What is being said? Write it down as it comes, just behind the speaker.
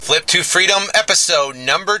to Freedom, episode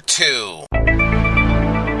number 2.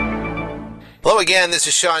 Hello again, this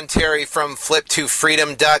is Sean Terry from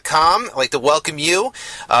Flip2Freedom.com. I'd like to welcome you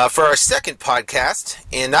for our second podcast,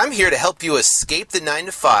 and I'm here to help you escape the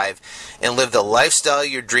 9-to-5 and live the lifestyle of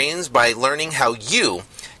your dreams by learning how you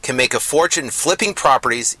can make a fortune flipping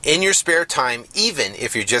properties in your spare time, even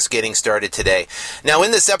if you're just getting started today. Now, in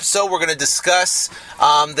this episode, we're going to discuss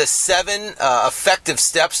the 7 effective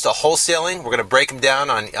steps to wholesaling. We're going to break them down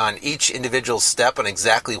on each individual step on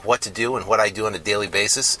exactly what to do and what I do on a daily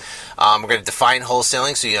basis. We're going to define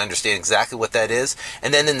wholesaling so you understand exactly what that is.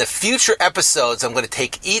 And then in the future episodes, I'm going to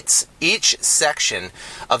take each section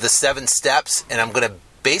of the 7 steps, and I'm going to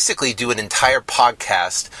basically do an entire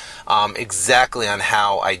podcast exactly on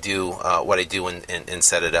how I do what I do and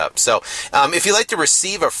set it up. So if you'd like to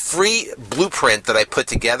receive a free blueprint that I put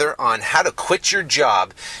together on how to quit your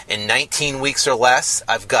job in 19 weeks or less,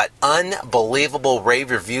 I've got unbelievable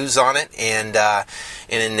rave reviews on it, and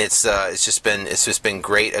it's just been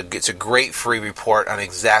great. It's a great free report on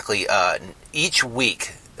exactly each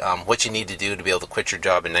week what you need to do to be able to quit your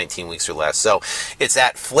job in 19 weeks or less. So it's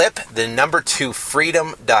at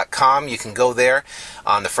flip2freedom.com. You can go there.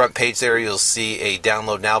 On the front page there, you'll see a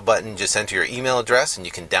download now button. Just enter your email address and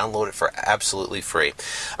you can download it for absolutely free.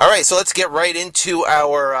 All right, so let's get right into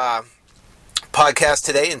our podcast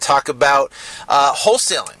today and talk about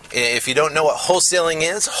wholesaling. If you don't know what wholesaling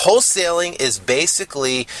is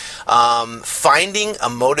basically finding a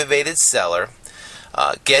motivated seller,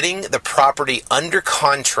 getting the property under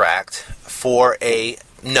contract for a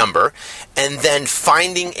number, and then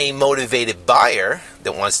finding a motivated buyer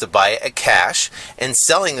that wants to buy it at cash and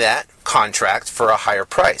selling that contract for a higher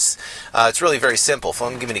price. It's really very simple. So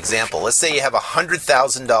let me give you an example. Let's say you have a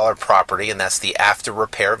 $100,000 property, and that's the after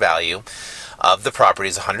repair value of the property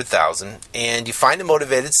is $100,000, and you find a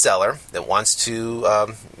motivated seller that wants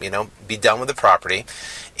to be done with the property,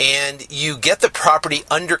 and you get the property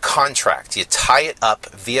under contract. You tie it up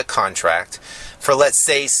via contract for, let's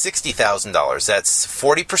say, $60,000. That's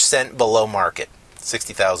 40% below market,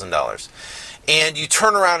 $60,000. And you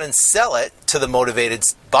turn around and sell it to the motivated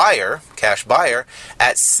buyer, cash buyer,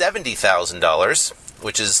 at $70,000,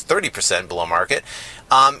 which is 30% below market.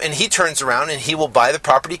 And he turns around and he will buy the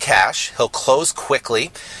property cash. He'll close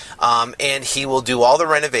quickly, and he will do all the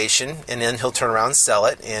renovation, and then he'll turn around and sell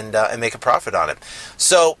it and make a profit on it.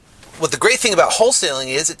 So what the great thing about wholesaling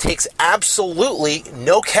is it takes absolutely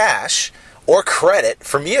no cash or credit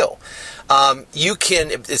from you.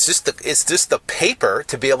 It's just the paper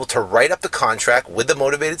to be able to write up the contract with the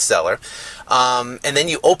motivated seller, and then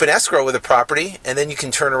you open escrow with the property, and then you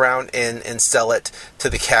can turn around and sell it to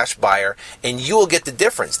the cash buyer, and you will get the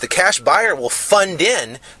difference. The cash buyer will fund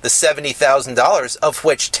in the $70,000, of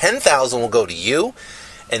which $10,000 will go to you,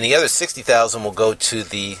 and the other $60,000 will go to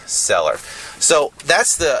the seller. So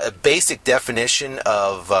that's the basic definition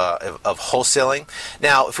of wholesaling.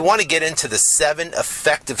 Now, if we want to get into the 7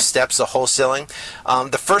 effective steps of wholesaling,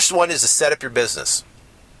 the first one is to set up your business.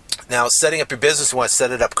 Now, setting up your business, you want to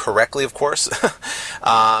set it up correctly, of course.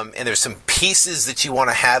 And there's some pieces that you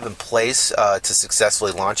want to have in place to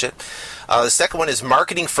successfully launch it. The second one is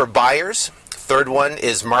marketing for buyers. Third one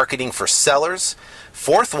is marketing for sellers.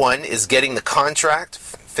 Fourth one is getting the contract.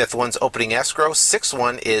 Fifth one's opening escrow. Sixth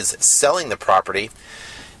one is selling the property.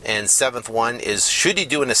 And seventh one is should you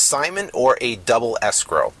do an assignment or a double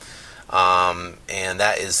escrow. And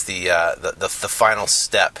that is the final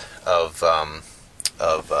step of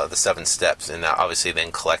the 7 steps, and obviously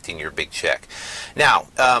then collecting your big check. Now,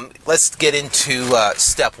 let's get into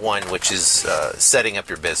step 1, which is setting up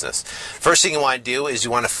your business. First thing you want to do is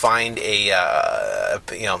you want to find you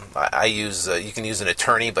can use an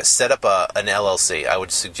attorney, but set up an LLC. I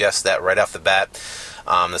would suggest that right off the bat.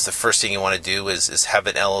 That's the first thing you want to do is have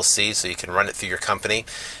an LLC so you can run it through your company.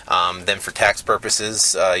 Then for tax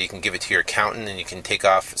purposes, you can give it to your accountant, and you can take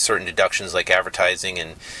off certain deductions like advertising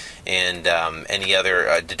and any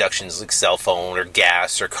other deductions like cell phone or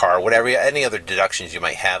gas or car, whatever, any other deductions you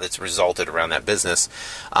might have that's resulted around that business.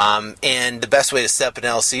 And the best way to set up an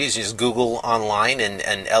LLC is you just Google online and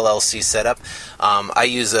LLC setup. I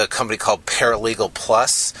use a company called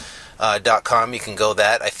ParalegalPlus.com. You can go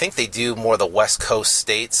that. I think they do more the West Coast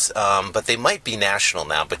states, but they might be national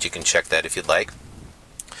now, but you can check that if you'd like.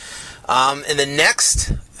 And the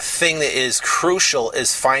next thing that is crucial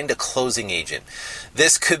is find a closing agent.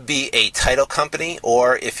 This could be a title company,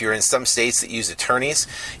 or if you're in some states that use attorneys,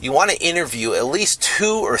 you want to interview at least 2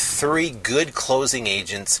 or 3 good closing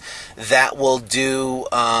agents that will do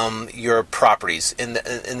your properties. And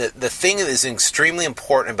the thing that is extremely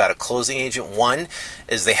important about a closing agent, one,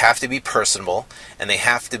 is they have to be personable, and they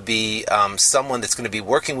have to be someone that's going to be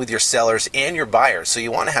working with your sellers and your buyers. So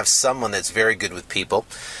you want to have someone that's very good with people.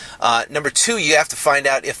 Number 2, you have to find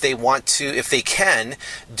out if they can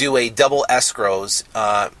do a double escrows,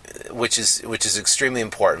 which is extremely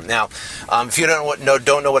important. Now, if you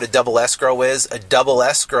don't know what a double escrow is, a double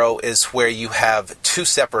escrow is where you have 2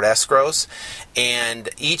 separate escrows, and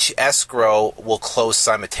each escrow will close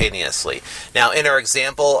simultaneously. Now, in our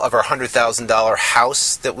example of our $100,000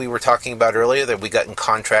 house that we were talking about earlier, that we got in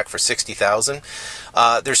contract for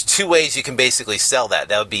 $60,000, there's 2 ways you can basically sell that.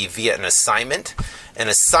 That would be via an assignment. An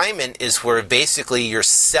assignment is where basically you're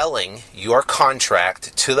selling your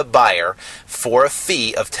contract to the buyer for a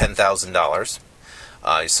fee of $10,000.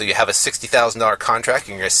 So you have a $60,000 contract,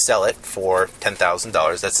 and you're going to sell it for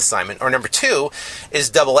 $10,000. That's assignment. Or number 2 is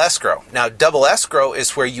double escrow. Now, double escrow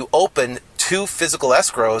is where you open 2 physical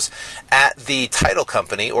escrows at the title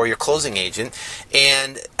company or your closing agent,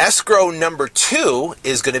 and escrow number 2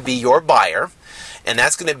 is going to be your buyer. And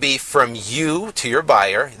that's going to be from you to your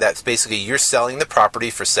buyer. That's basically you're selling the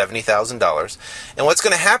property for $70,000. And what's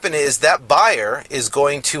going to happen is that buyer is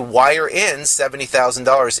going to wire in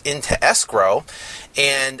 $70,000 into escrow,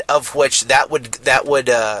 and of which that would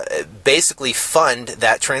basically fund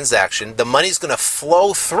that transaction. The money's going to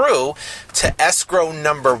flow through to escrow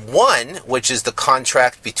number 1, which is the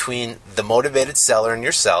contract between the motivated seller and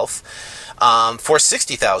yourself, for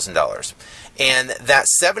 $60,000. And that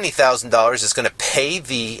 $70,000 is going to pay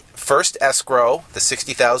the first escrow. The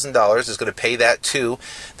 $60,000 is going to pay that to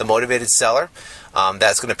the motivated seller.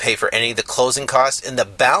 That's going to pay for any of the closing costs, and the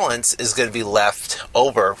balance is going to be left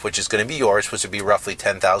over, which is going to be yours, which would be roughly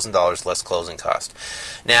 $10,000 less closing cost.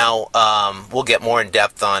 Now, we'll get more in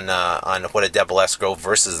depth on what a double escrow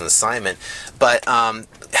versus an assignment, but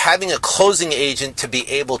having a closing agent to be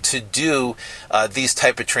able to do these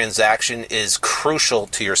type of transaction is crucial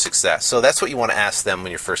to your success. So that's what you want to ask them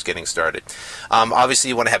when you're first getting started. Obviously,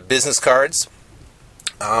 you want to have business cards.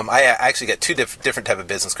 I actually got 2 different type of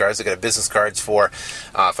business cards. I got business cards for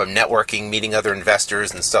networking, meeting other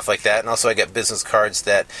investors and stuff like that. And also I got business cards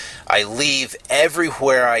that I leave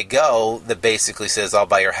everywhere I go that basically says, I'll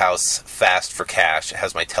buy your house fast for cash. It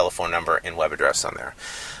has my telephone number and web address on there.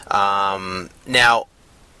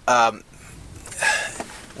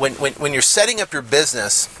 When you're setting up your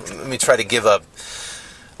business, let me try to give a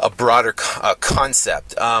broader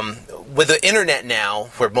concept. With the internet now,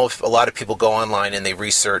 where a lot of people go online and they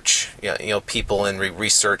research, people and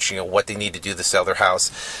research, what they need to do to sell their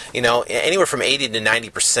house. Anywhere from 80 to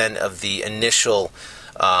 90% of the initial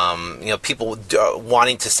people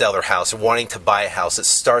wanting to sell their house or wanting to buy a house, it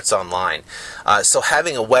starts online. So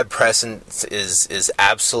having a web presence is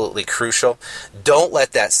absolutely crucial. Don't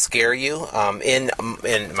let that scare you. In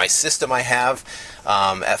my system I have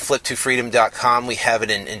at flip2freedom.com, we have an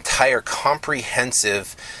entire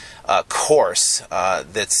comprehensive course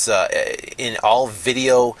that's in all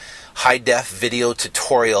high-def video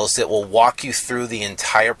tutorials that will walk you through the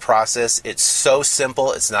entire process. It's so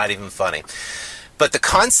simple, it's not even funny. But the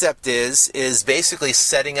concept is basically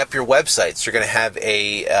setting up your websites. You're going to have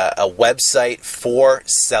a website for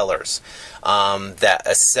sellers that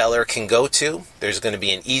a seller can go to. There's going to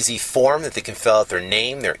be an easy form that they can fill out their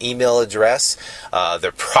name, their email address,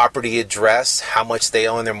 their property address, how much they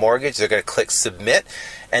owe on their mortgage. They're going to click submit,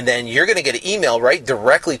 and then you're going to get an email right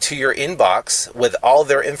directly to your inbox with all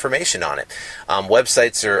their information on it.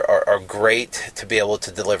 Websites are great to be able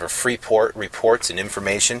to deliver free reports and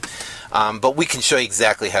information, but we can show you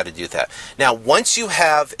exactly how to do that. Now, once you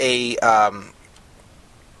have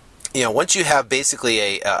once you have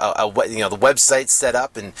basically the website set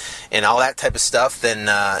up and all that type of stuff, then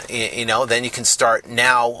then you can start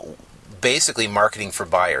now basically marketing for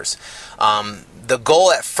buyers. The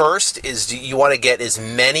goal at first is you want to get as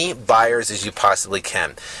many buyers as you possibly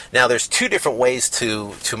can. Now, there's 2 different ways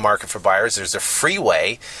to market for buyers. There's a free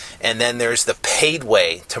way, and then there's the paid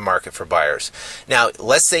way to market for buyers. Now,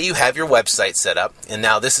 let's say you have your website set up, and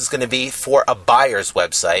now this is going to be for a buyer's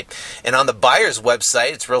website. And on the buyer's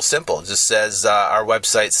website, it's real simple. It just says, our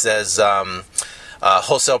website says,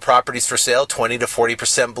 Wholesale properties for sale, 20 to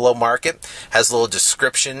 40% below market. Has a little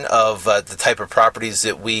description of the type of properties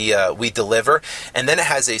that we deliver. And then it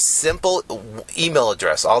has a simple email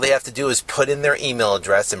address. All they have to do is put in their email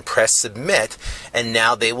address and press submit. And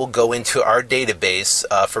now they will go into our database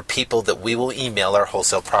for people that we will email our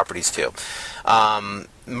wholesale properties to.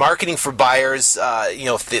 Marketing for buyers,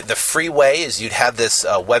 the free way is you'd have this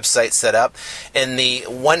website set up, and the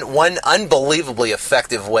one unbelievably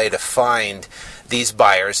effective way to find these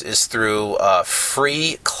buyers is through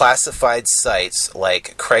free classified sites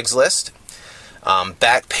like Craigslist,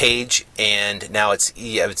 Backpage, and now it's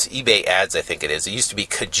eBay ads. I think it is. It used to be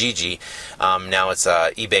Kijiji, now it's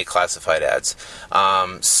eBay classified ads.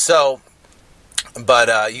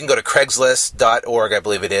 But you can go to Craigslist.org, I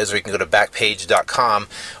believe it is, or you can go to Backpage.com,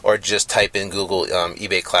 or just type in Google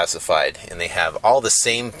eBay Classified, and they have all the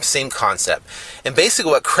same concept. And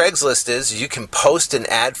basically what Craigslist is, you can post an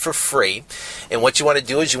ad for free, and what you want to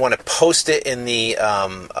do is you want to post it in the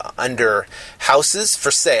under houses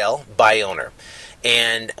for sale by owner.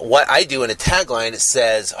 And what I do in a tagline, it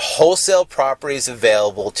says wholesale properties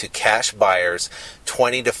available to cash buyers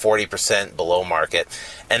 20 to 40% below market,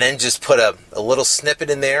 and then just put a little snippet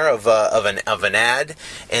in there of an ad,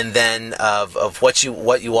 and then of what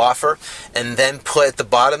you offer, and then put at the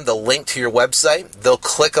bottom the link to your website. They'll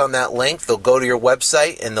click on that link, they'll go to your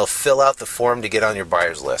website, and they'll fill out the form to get on your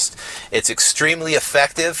buyer's list. It's extremely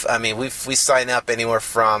effective. I mean, we sign up anywhere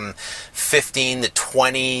from 15 to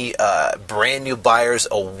 20 brand new buyers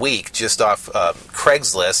a week just off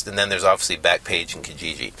Craigslist, and then there's obviously Backpage and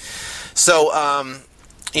Kijiji. So,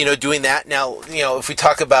 doing that. Now, if we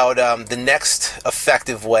talk about the next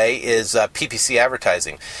effective way is PPC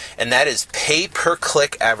advertising, and that is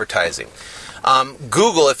pay-per-click advertising.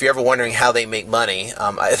 Google, if you're ever wondering how they make money,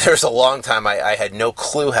 there's a long time I had no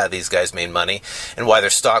clue how these guys made money and why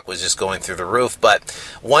their stock was just going through the roof. But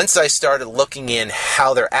once I started looking in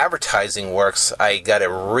how their advertising works, I got a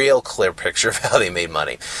real clear picture of how they made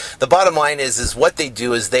money. The bottom line is what they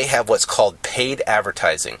do is they have what's called paid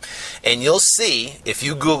advertising. And you'll see, if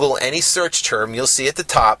you Google any search term, you'll see at the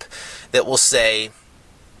top that will say,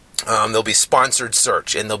 there'll be sponsored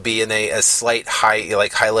search, and there'll be in a slight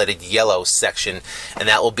highlighted yellow section, and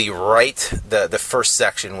that will be right the first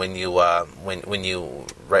section when you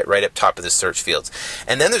right up top of the search fields.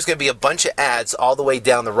 And then there's going to be a bunch of ads all the way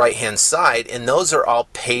down the right hand side, and those are all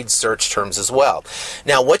paid search terms as well.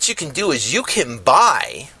 Now what you can do is you can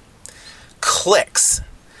buy clicks.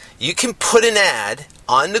 You can put an ad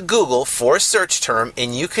onto Google for a search term,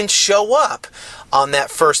 and you can show up on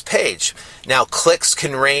that first page. Now, clicks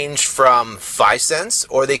can range from 5 cents,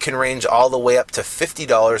 or they can range all the way up to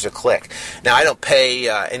 $50 a click. Now, I don't pay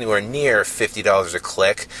anywhere near $50 a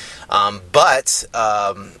click, but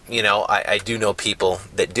I do know people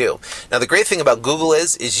that do. Now, the great thing about Google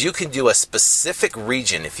is you can do a specific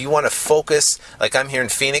region. If you want to focus, like I'm here in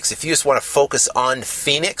Phoenix, if you just want to focus on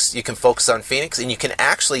Phoenix, you can focus on Phoenix, and you can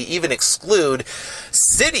actually even exclude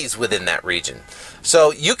cities within that region.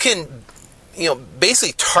 So you can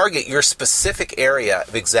basically target your specific area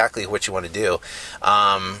of exactly what you want to do.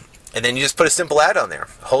 And then you just put a simple ad on there.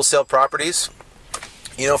 Wholesale properties,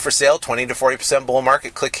 for sale, 20 to 40% below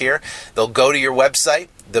market. Click here. They'll go to your website.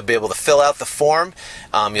 They'll be able to fill out the form.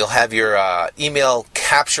 You'll have your email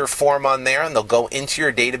capture form on there, and they'll go into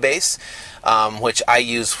your database, which I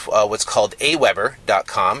use what's called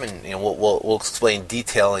aweber.com, and we'll explain in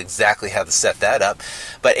detail exactly how to set that up.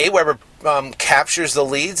 But Aweber captures the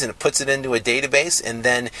leads and it puts it into a database, and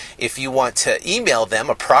then if you want to email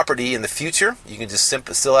them a property in the future, you can just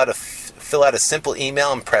fill out a simple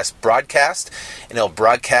email and press broadcast, and it'll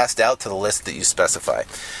broadcast out to the list that you specify.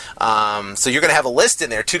 So you're going to have a list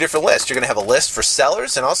in there, 2 different lists. You're going to have a list for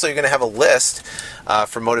sellers, and also you're going to have a list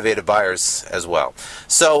for motivated buyers as well.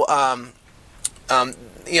 So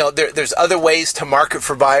there's other ways to market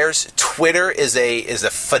for buyers. Twitter is a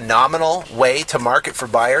phenomenal way to market for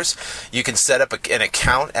buyers. You can set up an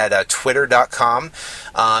account at twitter.com,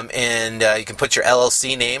 and you can put your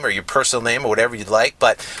LLC name or your personal name or whatever you'd like.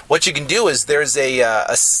 But what you can do is there's a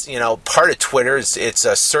part of Twitter. It's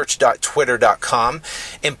search.twitter.com,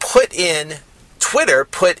 and put in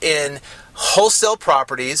wholesale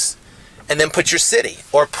properties, and then put your city,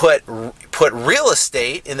 or put real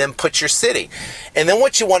estate and then put your city. And then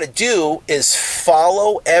what you want to do is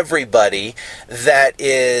follow everybody that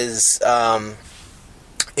is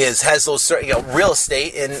has those real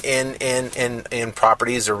estate in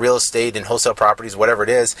properties, or real estate in wholesale properties, whatever it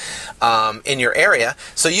is, in your area.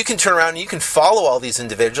 So you can turn around and you can follow all these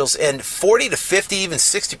individuals, and 40 to 50, even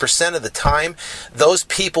 60% of the time, those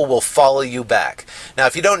people will follow you back. Now,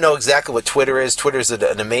 if you don't know exactly what Twitter is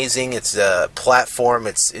an amazing, it's a platform.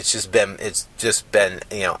 It's just been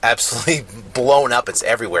absolutely blown up. It's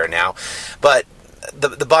everywhere now, but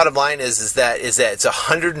the bottom line is that it's a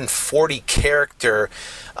 140 character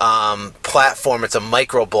platform. It's a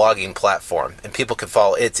micro blogging platform, and people can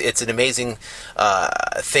follow. It's an amazing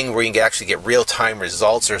thing where you can actually get real time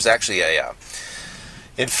results. There's actually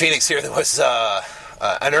in Phoenix here, there was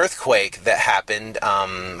an earthquake that happened.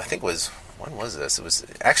 I think it was, when was this? It was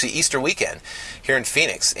actually Easter weekend here in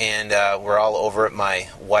Phoenix, and we're all over at my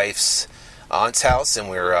wife's aunt's house, and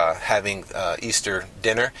we're having Easter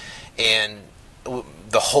dinner, and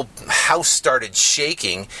the whole house started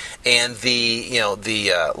shaking, and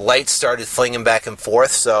the lights started flinging back and forth.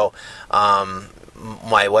 So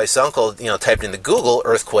my wife's uncle, typed into Google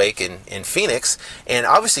earthquake in Phoenix, and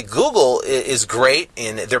obviously Google is great,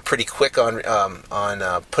 and they're pretty quick on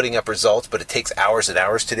putting up results, but it takes hours and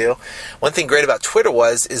hours to do. One thing great about Twitter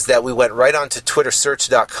is that we went right onto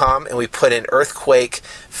twittersearch.com and we put in earthquake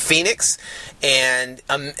Phoenix, and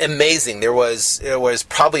amazing. There was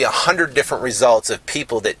probably 100 different results of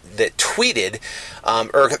people that tweeted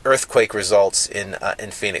earthquake results in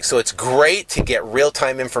Phoenix. So it's great to get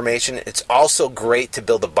real-time information. It's also great to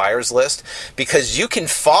build a buyer's list, because you can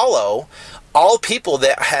follow all people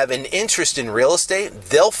that have an interest in real estate.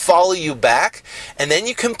 They'll follow you back, and then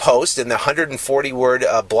you can post in the 140-word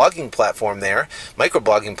blogging platform there,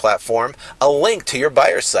 microblogging platform, a link to your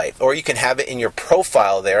buyer site, or you can have it in your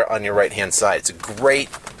profile there on your right-hand side. It's a great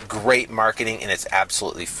marketing, and it's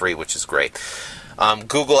absolutely free, which is great.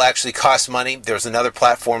 Google actually costs money. There's another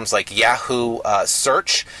platforms like Yahoo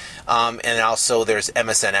Search, and also there's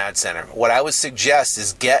MSN Ad Center. What I would suggest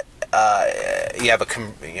is you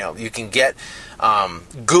can get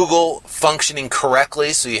Google functioning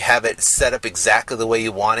correctly, so you have it set up exactly the way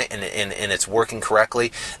you want it, and it's working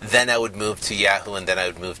correctly. Then I would move to Yahoo, and then I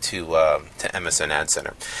would move to MSN Ad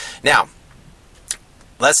Center. Now,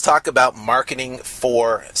 let's talk about marketing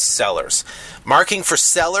for sellers. Marketing for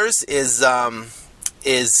sellers is a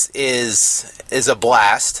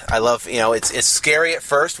blast. I love, it's scary at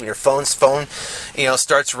first when your phone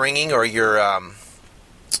starts ringing, or your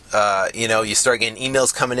you start getting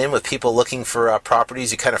emails coming in with people looking for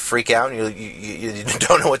properties. You kind of freak out, and you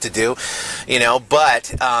don't know what to do, but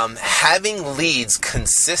having leads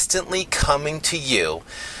consistently coming to you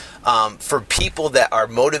for people that are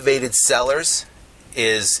motivated sellers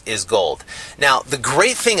is gold. Now, the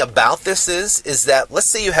great thing about this is that, let's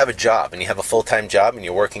say you have a job, and you have a full-time job, and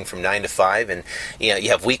you're working from 9 to 5, and you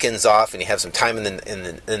have weekends off, and you have some time in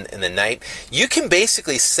the night. You can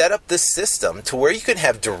basically set up this system to where you can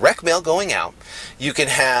have direct mail going out, you can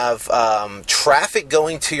have traffic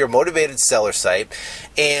going to your motivated seller site,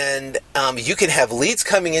 and you can have leads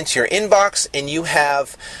coming into your inbox, and you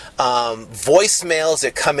have voicemails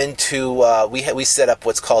that come into, we set up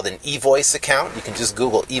what's called an eVoice account. You can just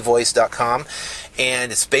Google evoice.com,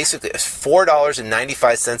 and it's basically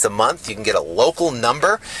 $4.95 a month. You can get a local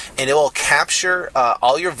number, and it will capture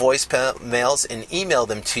all your voicemails and email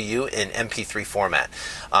them to you in MP3 format.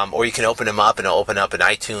 Or you can open them up, and it'll open up in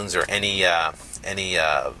iTunes or any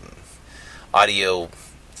audio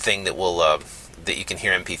thing that you can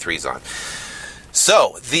hear MP3s on.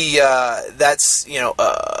 So that's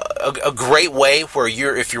a great way where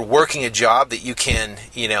if you're working a job, that you can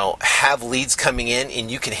have leads coming in,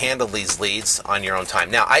 and you can handle these leads on your own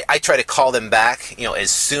time. Now I try to call them back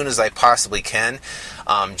as soon as I possibly can,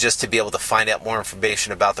 just to be able to find out more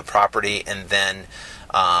information about the property, and then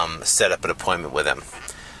set up an appointment with them.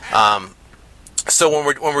 So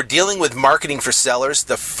when we're dealing with marketing for sellers,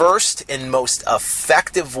 the first and most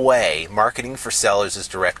effective way marketing for sellers is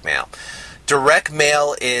direct mail. Direct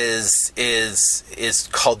mail is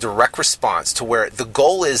called direct response, to where the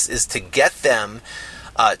goal is to get them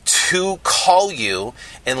to call you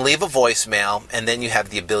and leave a voicemail, and then you have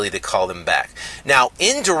the ability to call them back. Now,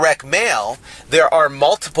 in direct mail, there are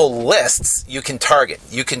multiple lists you can target.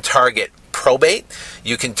 You can target probate,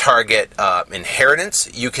 you can target inheritance,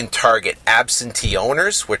 you can target absentee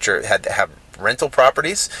owners, which had to have rental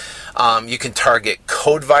properties. You can target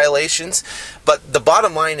code violations. But the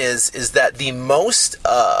bottom line is that the most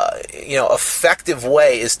effective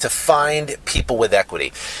way is to find people with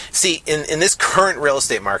equity. See, in this current real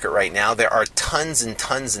estate market right now, there are tons and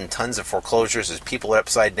tons and tons of foreclosures. There's people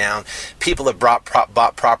upside down, people that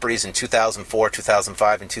bought properties in 2004,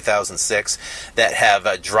 2005, and 2006 that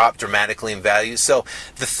have dropped dramatically in value. So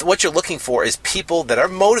what you're looking for is people that are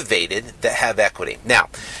motivated, that have equity. Now,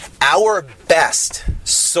 our best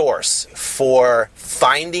source for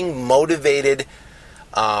finding motivated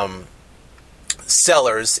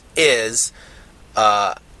sellers is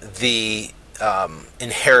the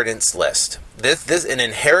inheritance list. An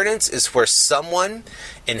inheritance is where someone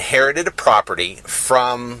inherited a property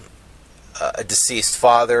from a deceased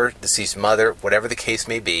father, deceased mother, whatever the case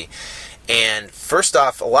may be. And first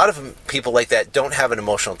off, a lot of people like that don't have an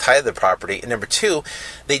emotional tie to the property. And number two,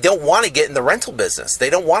 they don't want to get in the rental business. They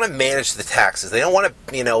don't want to manage the taxes. They don't want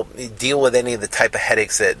to, deal with any of the type of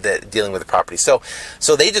headaches that dealing with the property. So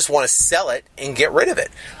they just want to sell it and get rid of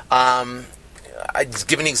it. I just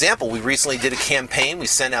give an example. We recently did a campaign. We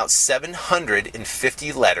sent out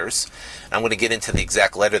 750 letters. I'm going to get into the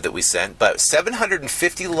exact letter that we sent, but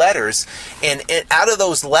 750 letters. And out of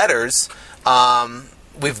those letters,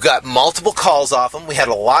 we've got multiple calls off them. We had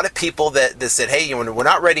a lot of people that said, hey, we're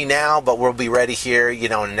not ready now, but we'll be ready here, in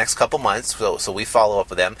the next couple months. So we follow up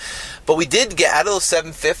with them. But we did get, out of those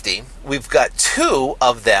 750, we've got 2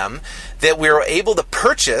 of them that we were able to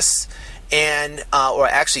purchase and or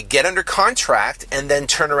actually get under contract and then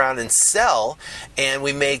turn around and sell. And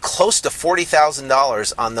we made close to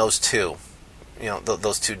 $40,000 on those 2,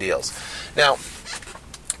 those 2 deals. Now,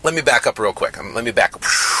 let me back up real quick. Let me back up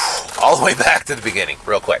all the way back to the beginning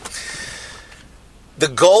real quick. The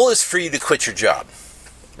goal is for you to quit your job,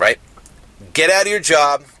 right? Get out of your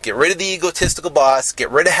job, get rid of the egotistical boss, get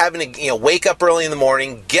rid of having to wake up early in the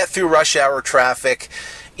morning, get through rush hour traffic,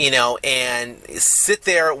 and sit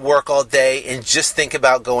there at work all day and just think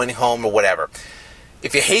about going home or whatever.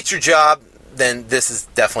 If you hate your job, then this is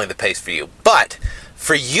definitely the place for you. But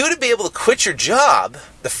for you to be able to quit your job,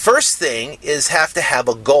 the first thing is have to have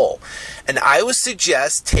a goal. And I would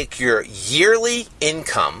suggest take your yearly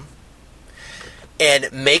income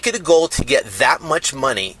and make it a goal to get that much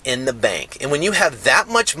money in the bank. And when you have that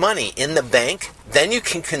much money in the bank, then you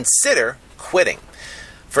can consider quitting.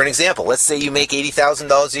 For an example, let's say you make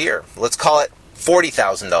 $80,000 a year. Let's call it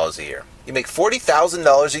 $40,000 a year. You make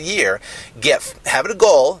 $40,000 a year, having a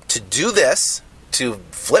goal to do this, to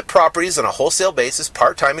flip properties on a wholesale basis,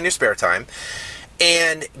 part-time in your spare time,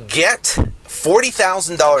 and get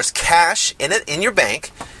 $40,000 cash in your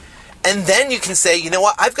bank, and then you can say, you know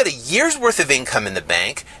what, I've got a year's worth of income in the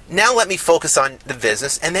bank, now let me focus on the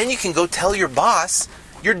business, and then you can go tell your boss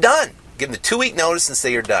you're done. Give them a 2-week notice and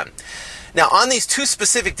say you're done. Now, on these 2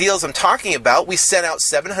 specific deals I'm talking about, we sent out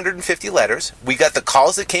 750 letters. We got the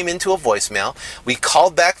calls that came into a voicemail. We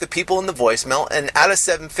called back the people in the voicemail, and out of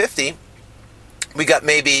 750, we got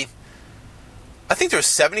maybe, I think there were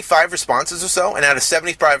 75 responses or so, and out of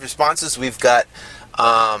 75 responses, we've got,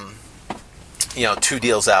 2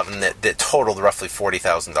 deals out of them that totaled roughly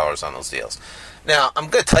 $40,000 on those deals. Now, I'm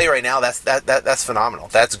going to tell you right now, that's phenomenal.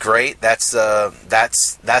 That's great. That's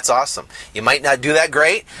awesome. You might not do that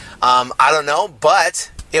great. I don't know,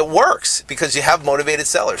 but it works because you have motivated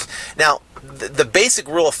sellers. Now, the basic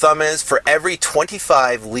rule of thumb is for every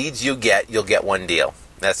 25 leads you'll get 1 deal.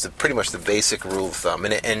 That's pretty much the basic rule of thumb.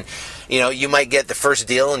 And you might get the first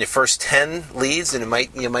deal in your first 10 leads, and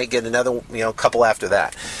you might get another couple after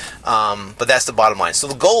that. But that's the bottom line. So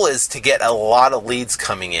the goal is to get a lot of leads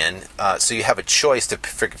coming in, so you have a choice to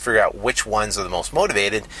figure out which ones are the most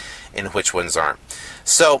motivated and which ones aren't.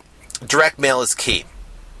 So direct mail is key.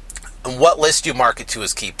 And what list you market to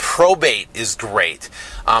is key. Probate is great.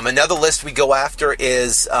 Another list we go after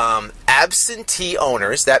is absentee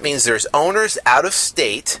owners. That means there's owners out of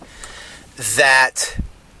state that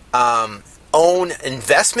own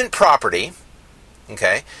investment property,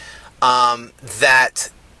 okay, that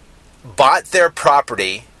bought their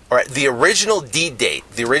property, or the original deed date,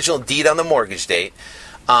 the original deed on the mortgage date,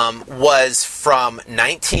 was from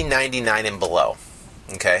 1999 and below,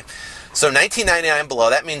 okay? So 1999 below,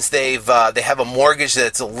 that means they have a mortgage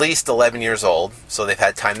that's at least 11 years old, so they've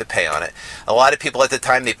had time to pay on it. A lot of people at the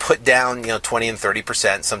time, they put down 20 and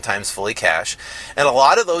 30%, sometimes fully cash. And a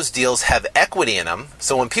lot of those deals have equity in them.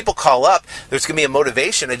 So when people call up, there's going to be a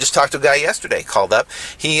motivation. I just talked to a guy yesterday, called up.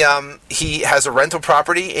 He has a rental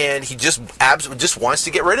property and he just wants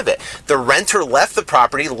to get rid of it. The renter left the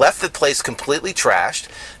property, left the place completely trashed.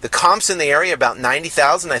 The comps in the area about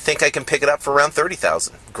 $90,000. I think I can pick it up for around $30,000.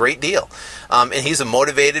 $100,000. Great deal. And he's a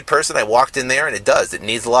motivated person. I walked in there, and it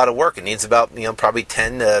needs a lot of work. It needs about, probably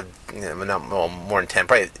 10 to, not more than 10,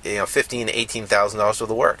 probably, $15,000 to $18,000 worth of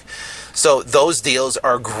work. So those deals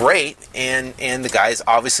are great, and the guy's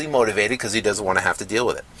obviously motivated because he doesn't want to have to deal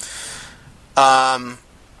with it.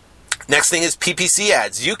 Next thing is PPC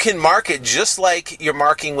ads. You can market just like you're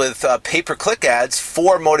marketing with pay-per-click ads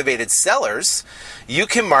for motivated sellers. You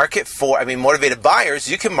can market for, motivated buyers.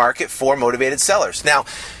 You can market for motivated sellers. Now,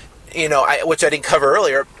 which I didn't cover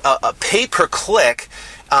earlier, a pay-per-click,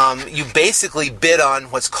 you basically bid on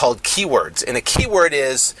what's called keywords. And a keyword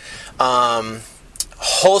is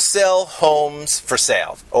wholesale homes for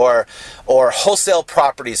sale, or wholesale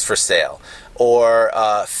properties for sale, or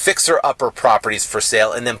fixer-upper properties for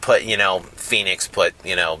sale, and then put, Phoenix, put,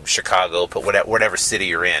 Chicago, put whatever city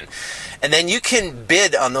you're in. And then you can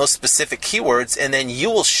bid on those specific keywords, and then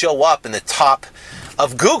you will show up in the top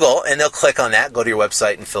of Google, and they'll click on that, go to your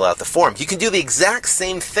website, and fill out the form. You can do the exact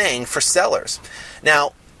same thing for sellers.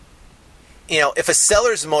 Now, if a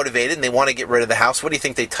seller's motivated and they want to get rid of the house, what do you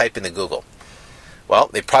think they type into Google?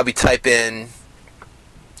 Well, they probably type in,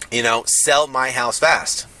 sell my house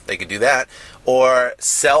fast. They could do that. Or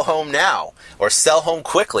sell home now, or sell home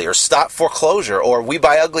quickly, or stop foreclosure, or we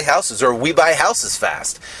buy ugly houses, or we buy houses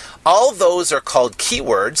fast. All those are called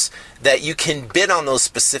keywords that you can bid on those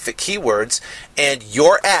specific keywords, and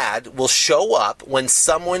your ad will show up when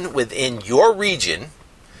someone within your region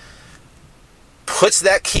puts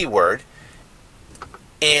that keyword,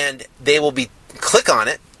 and they will click on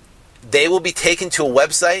it. They will be taken to a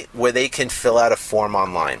website where they can fill out a form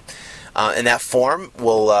online. And that form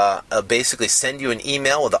will basically send you an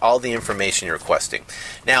email with all the information you're requesting.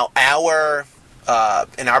 Now,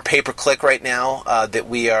 in our pay-per-click right now that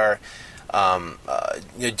we are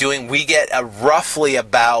doing, we get roughly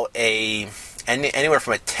about anywhere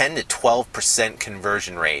from a 10 to 12%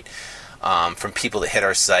 conversion rate from people that hit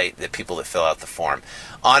our site, the people that fill out the form.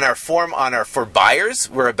 On our form, for buyers,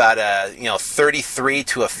 we're about a 33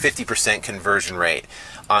 to a 50% conversion rate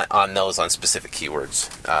on those on specific keywords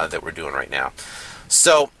that we're doing right now.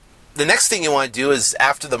 So the next thing you want to do is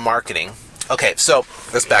after the marketing. Okay, so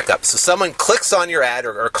let's back up. So someone clicks on your ad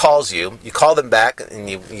or calls you. You call them back and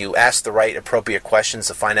you ask the right appropriate questions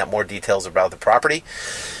to find out more details about the property.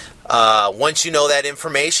 Once you know that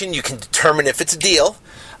information, you can determine if it's a deal.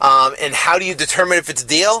 And how do you determine if it's a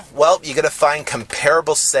deal? Well, you're going to find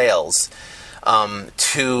comparable sales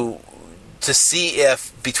to see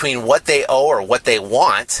if between what they owe or what they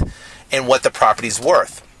want and what the property's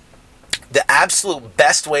worth. The absolute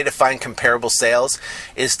best way to find comparable sales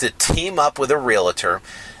is to team up with a realtor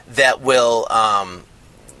that will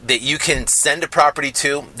that you can send a property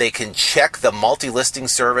to. They can check the multi-listing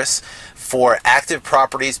service for active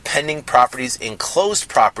properties, pending properties, enclosed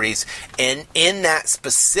properties, and in that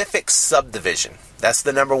specific subdivision. That's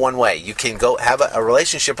the number one way. You can go have a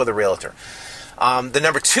relationship with a realtor. The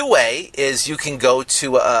number two way is you can go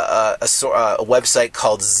to a website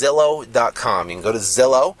called Zillow.com. You can go to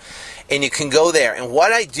Zillow, and you can go there. And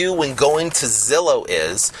what I do when going to Zillow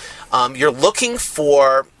is you're looking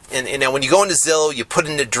for, and now when you go into Zillow, you put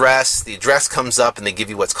an address, the address comes up, and they give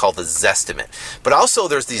you what's called a Zestimate. But also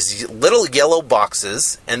there's these little yellow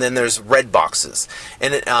boxes, and then there's red boxes,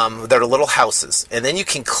 and that are little houses. And then you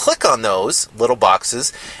can click on those little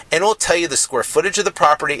boxes, and it will tell you the square footage of the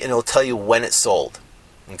property, and it will tell you when it sold.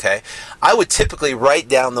 Okay, I would typically write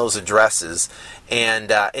down those addresses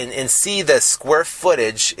and see the square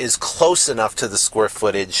footage is close enough to the square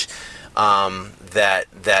footage that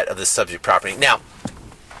of the subject property. Now,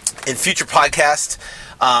 in future podcasts,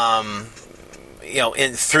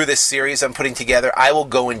 through this series I'm putting together, I will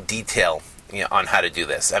go in detail, on how to do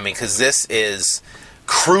this. Because this is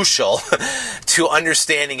crucial to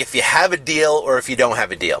understanding if you have a deal or if you don't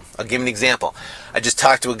have a deal. I'll give you an example. I just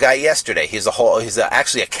talked to a guy yesterday. He's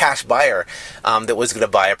actually a cash buyer that was going to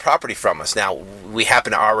buy a property from us. Now, we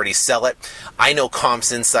happen to already sell it. I know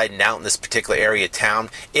comps inside and out in this particular area of town.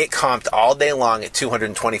 It comped all day long at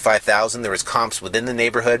 $225,000. There was comps within the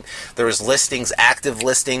neighborhood. There was listings, active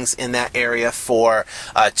listings in that area for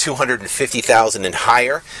 $250,000 and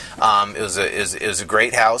higher. It was a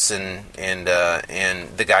great house, and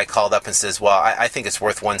the guy called up and says, "Well, I think it's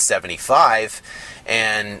worth $175,000."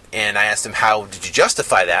 And I asked him, "How did you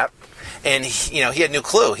justify that?" And he had no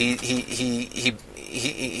clue. He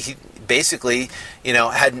basically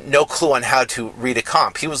had no clue on how to read a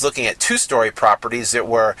comp. He was looking at two-story properties that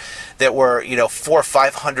were 400 or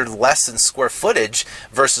 500 less in square footage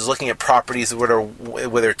versus looking at properties that are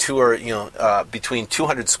whether two or between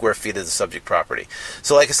 200 square feet of the subject property.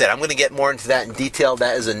 So, like I said, I'm going to get more into that in detail.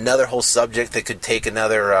 That is another whole subject that could take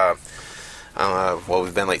another Well,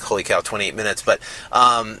 we've been like, holy cow, 28 minutes, but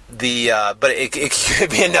but it could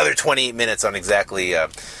be another 28 minutes on exactly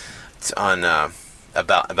about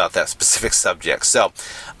that specific subject.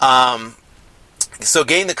 So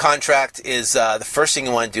getting the contract is the first thing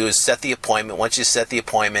you want to do is set the appointment. Once you set the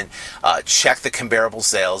appointment, check the comparable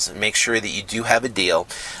sales and make sure that you do have a deal.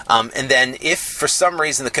 And then if for some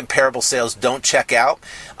reason the comparable sales don't check out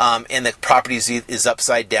and the property is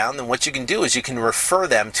upside down, then what you can do is you can refer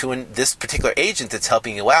them to this particular agent that's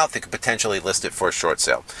helping you out that could potentially list it for a short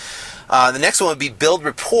sale. The next one would be build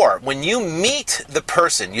rapport. When you meet the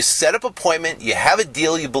person, you set up an appointment, you have a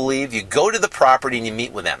deal you believe, you go to the property and you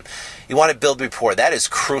meet with them. You want to build rapport. That is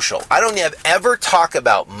crucial. I don't ever talk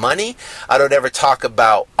about money. I don't ever talk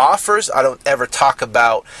about offers. I don't ever talk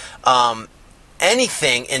about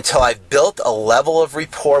anything until I've built a level of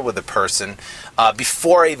rapport with the person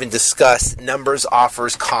before I even discuss numbers,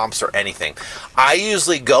 offers, comps, or anything. I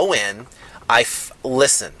usually go in, I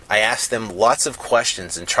listen. I ask them lots of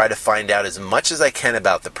questions and try to find out as much as I can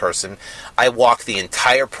about the person. I walk the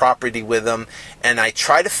entire property with them, and I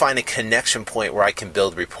try to find a connection point where I can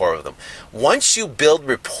build rapport with them. Once you build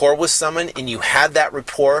rapport with someone and you have that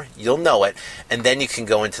rapport, you'll know it, and then you can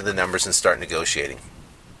go into the numbers and start negotiating.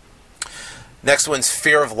 Next one's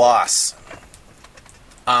fear of loss.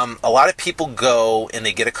 A lot of people go and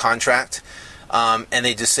they get a contract, and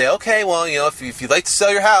they just say, okay, well, if you'd like to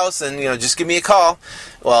sell your house, then, just give me a call.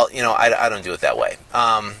 Well, I don't do it that way.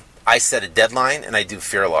 I set a deadline and I do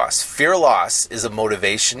fear of loss. Fear of loss is a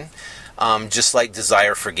motivation, just like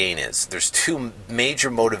desire for gain is. There's two major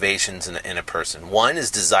motivations in a person. One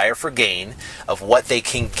is desire for gain of what they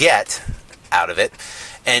can get out of it.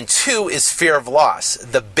 And two is fear of loss.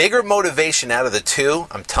 The bigger motivation out of the two,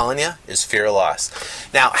 I'm telling you, is fear of loss.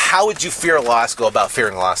 Now, how would you go about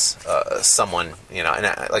fearing loss someone? And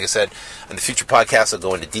like I said, in the future podcast, I'll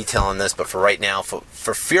go into detail on this. But for right now,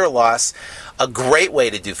 for fear of loss, a great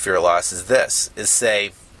way to do fear of loss is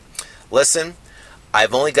say, listen,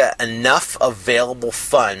 I've only got enough available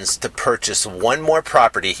funds to purchase one more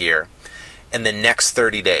property here in the next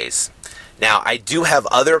 30 days. Now, I do have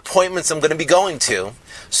other appointments I'm going to be going to,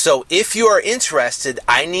 so if you are interested,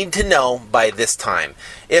 I need to know by this time.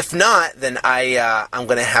 If not, then I'm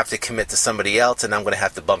going to have to commit to somebody else, and I'm going to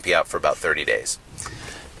have to bump you out for about 30 days.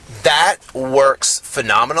 That works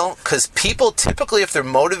phenomenal, because people typically, if they're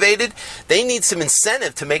motivated, they need some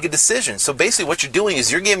incentive to make a decision. So basically what you're doing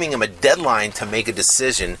is you're giving them a deadline to make a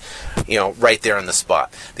decision, right there on the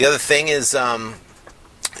spot. The other thing is, like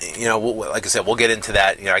I said, we'll get into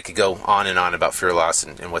that. I could go on and on about fear of loss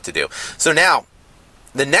and what to do. So now,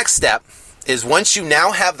 the next step is once you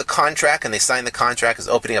now have the contract and they sign the contract, is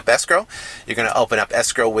opening up escrow. You're going to open up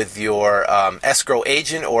escrow with your escrow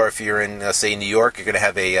agent, or if you're in, say, New York, you're going to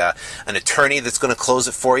have an attorney that's going to close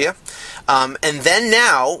it for you. And then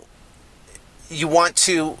now, you want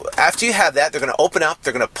to, after you have that, they're going to open up,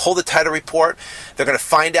 they're going to pull the title report, they're going to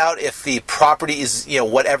find out if the property is,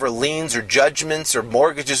 whatever liens or judgments or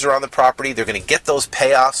mortgages are on the property, they're going to get those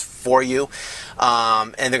payoffs for you,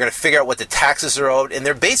 and they're going to figure out what the taxes are owed, and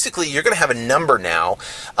you're going to have a number now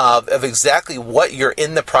of exactly what you're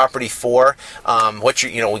in the property for, what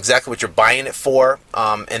you're, exactly what you're buying it for,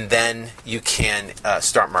 and then you can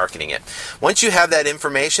start marketing it. Once you have that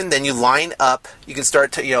information, then you line up, you can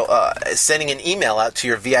start sending an email out to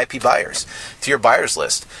your VIP buyers, to your buyers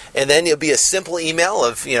list. And then it'll be a simple email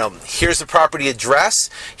of, here's the property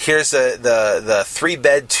address, here's the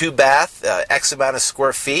 3-bed, 2-bath, X amount of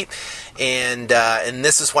square feet, and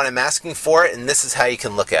this is what I'm asking for it, and this is how you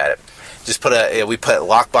can look at it. Just we put a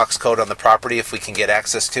lockbox code on the property if we can get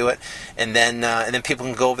access to it, and then people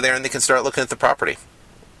can go over there and they can start looking at the property.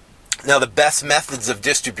 Now, the best methods of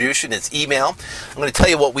distribution is email. I'm going to tell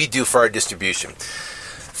you what we do for our distribution.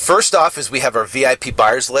 First off is we have our VIP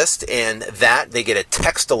buyers list, and that they get a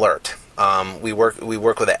text alert. We work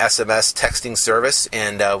with an SMS texting service,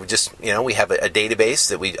 and we have a database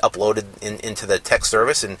that we uploaded into the text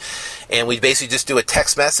service, and we basically just do a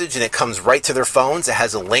text message, and it comes right to their phones. It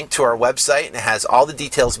has a link to our website, and it has all the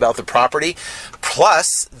details about the property,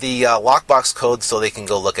 plus the lockbox code so they can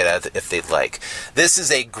go look at it if they'd like. This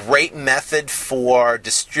is a great method for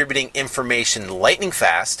distributing information lightning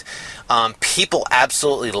fast. People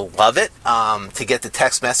absolutely love it to get the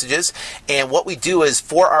text messages. And what we do is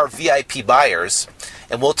for our VIP buyers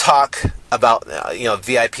and we'll talk about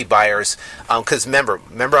VIP buyers, because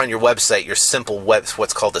remember on your website, your simple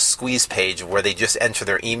what's called a squeeze page, where they just enter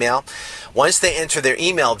their email. Once they enter their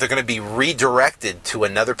email, they're going to be redirected to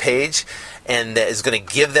another page, and that is going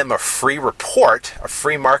to give them a free report, a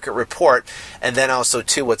free market report. And then also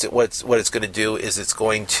too, what it's going to do is it's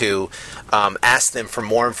going to ask them for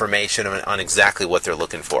more information on exactly what they're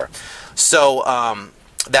looking for. So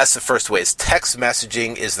that's the first way. Is text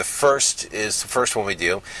messaging is the first one we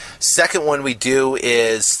do. Second one we do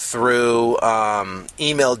is through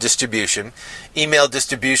email distribution. Email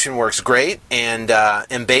distribution works great, and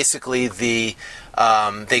basically they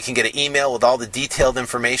can get an email with all the detailed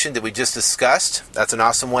information that we just discussed. That's an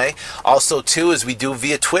awesome way. Also, too, is we do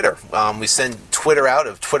via Twitter. We send Twitter out,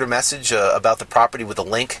 a Twitter message about the property with a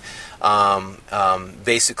link.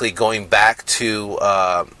 Basically going back to,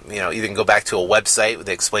 you can go back to a website that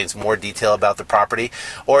explains more detail about the property,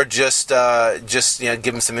 or just give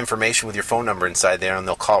them some information with your phone number inside there, and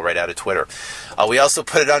they'll call right out of Twitter. We also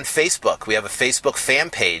put it on Facebook. We have a Facebook fan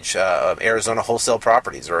page of Arizona Wholesale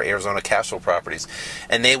Properties, or Arizona Cash Flow Properties,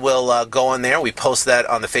 and they will go in there. We post that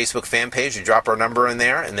on the Facebook fan page. We drop our number in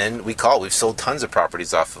there, and then we call. We've sold tons of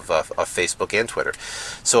properties off of Facebook and Twitter,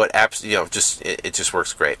 so it just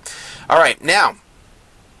works great. All right, now,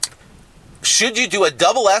 should you do a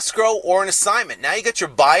double escrow or an assignment? Now you got your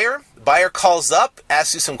buyer. The buyer calls up,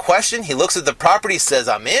 asks you some question. He looks at the property, says,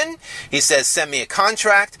 I'm in. He says, send me a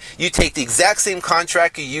contract. You take the exact same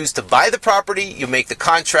contract you used to buy the property. You make the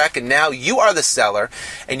contract, and now you are the seller,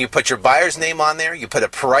 and you put your buyer's name on there. You put a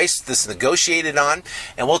price that's negotiated on,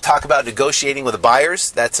 and we'll talk about negotiating with the buyers.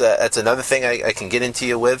 That's another thing I can get into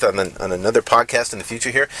you with on another podcast in the future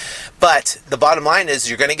here. But the bottom line is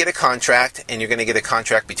you're going to get a contract, and you're going to get a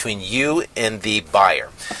contract between you and the buyer.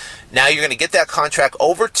 Now you're going to get that contract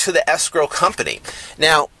over to the escrow company.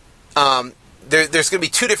 Now, there's going to be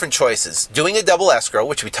two different choices. Doing a double escrow,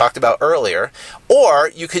 which we talked about earlier, or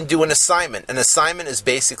you can do an assignment. An assignment is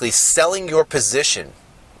basically selling your position.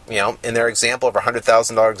 In their example of a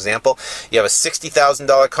 $100,000 example, you have a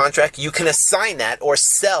 $60,000 contract. You can assign that or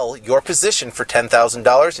sell your position for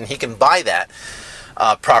 $10,000, and he can buy that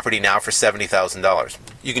property now for $70,000.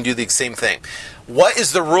 You can do the same thing. What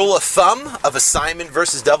is the rule of thumb of assignment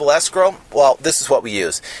versus double escrow? Well, this is what we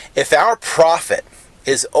use. If our profit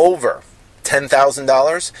is over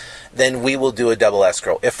 $10,000, then we will do a double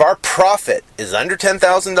escrow. If our profit is under $10,000,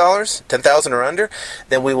 $10,000 or under,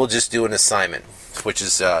 then we will just do an assignment, which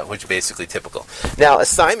is basically typical. Now,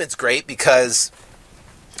 assignment's great because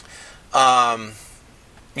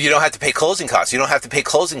you don't have to pay closing costs. You don't have to pay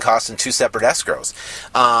closing costs in two separate escrows.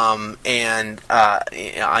 And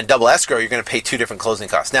on double escrow, you're going to pay two different closing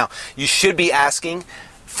costs. Now, you should be asking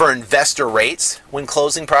for investor rates when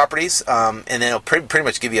closing properties, and then it'll pretty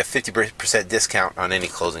much give you a 50% discount on any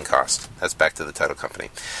closing cost. That's back to the title company.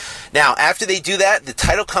 Now, after they do that, the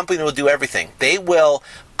title company will do everything. They will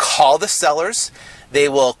call the sellers. They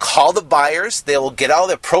will call the buyers. They will get all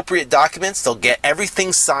the appropriate documents. They'll get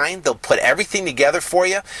everything signed. They'll put everything together for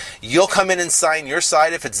you. You'll come in and sign your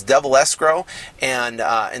side if it's double escrow, and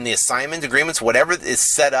in the assignment agreements, whatever is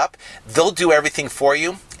set up, they'll do everything for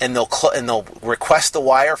you. And they'll request the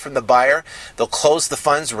wire from the buyer. They'll close the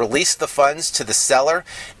funds, release the funds to the seller,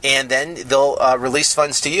 and then they'll release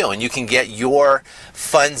funds to you. And you can get your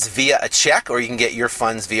funds via a check, or you can get your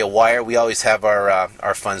funds via wire. We always have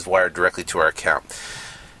our funds wired directly to our account.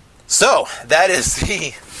 So that is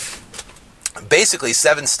the basically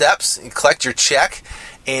 7 steps. You collect your check,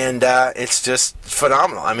 and it's just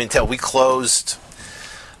phenomenal. I mean, until we closed.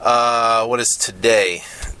 What is today?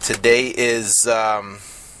 Today is.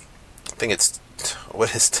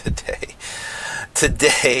 What is today?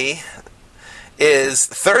 Today is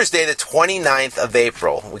Thursday, the 29th of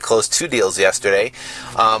April. We closed 2 deals yesterday.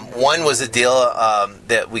 One was a deal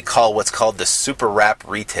that we call what's called the Super Wrap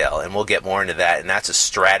Retail, and we'll get more into that. And that's a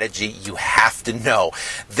strategy you have to know.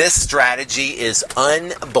 This strategy is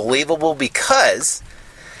unbelievable because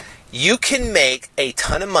you can make a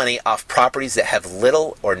ton of money off properties that have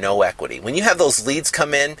little or no equity. When you have those leads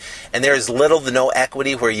come in and there is little to no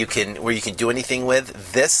equity where you can do anything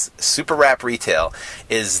with, this Super Wrap Retail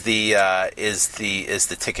is the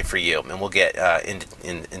ticket for you. And we'll get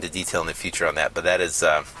into detail in the future on that. But that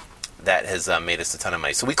has made us a ton of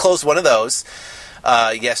money. So we closed one of those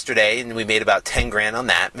yesterday, and we made about $10,000 on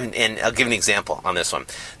that. And I'll give an example on this one.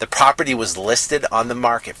 The property was listed on the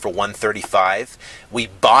market for $135,000. We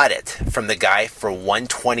bought it from the guy for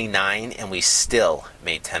 $129,000, and we still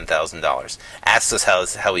made $10,000. Ask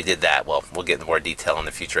us how we did that. Well, we'll get into more detail in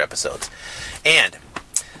the future episodes. And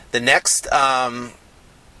the next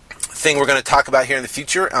thing we're going to talk about here in the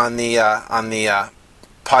future on the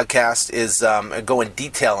podcast is go in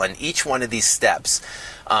detail on each one of these steps,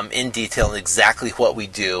 in detail, and exactly what we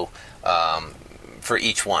do for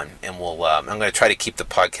each one. And I'm going to try to keep the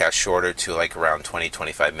podcast shorter to like around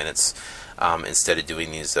 20-25 minutes instead of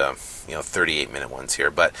doing these 38-minute ones here.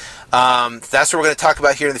 But that's what we're going to talk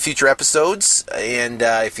about here in the future episodes. And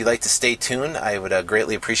if you'd like to stay tuned, I would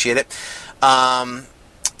greatly appreciate it.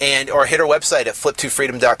 Or hit our website at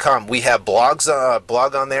flip2freedom.com. We have blog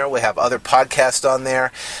on there. We have other podcasts on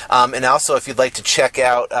there. And also, if you'd like to check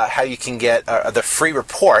out how you can get the free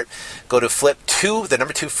report, go to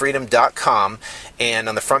flip2freedom.com. And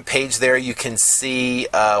on the front page there, you can see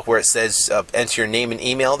where it says enter your name and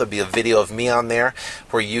email. There'll be a video of me on there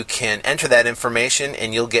where you can enter that information,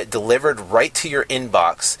 and you'll get delivered right to your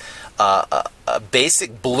inbox a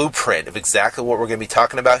basic blueprint of exactly what we're going to be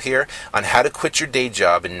talking about here on how to quit your day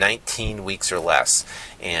job in 19 weeks or less.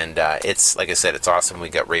 And it's, like I said, it's awesome. We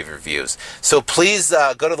got rave reviews. So please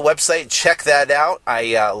go to the website, check that out.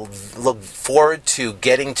 I look forward to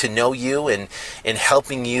getting to know you and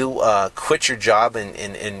helping you quit your job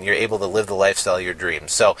and you're able to live the lifestyle of your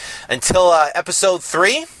dreams. So until episode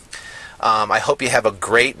 3, I hope you have a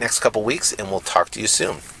great next couple weeks, and we'll talk to you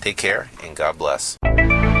soon. Take care, and God bless.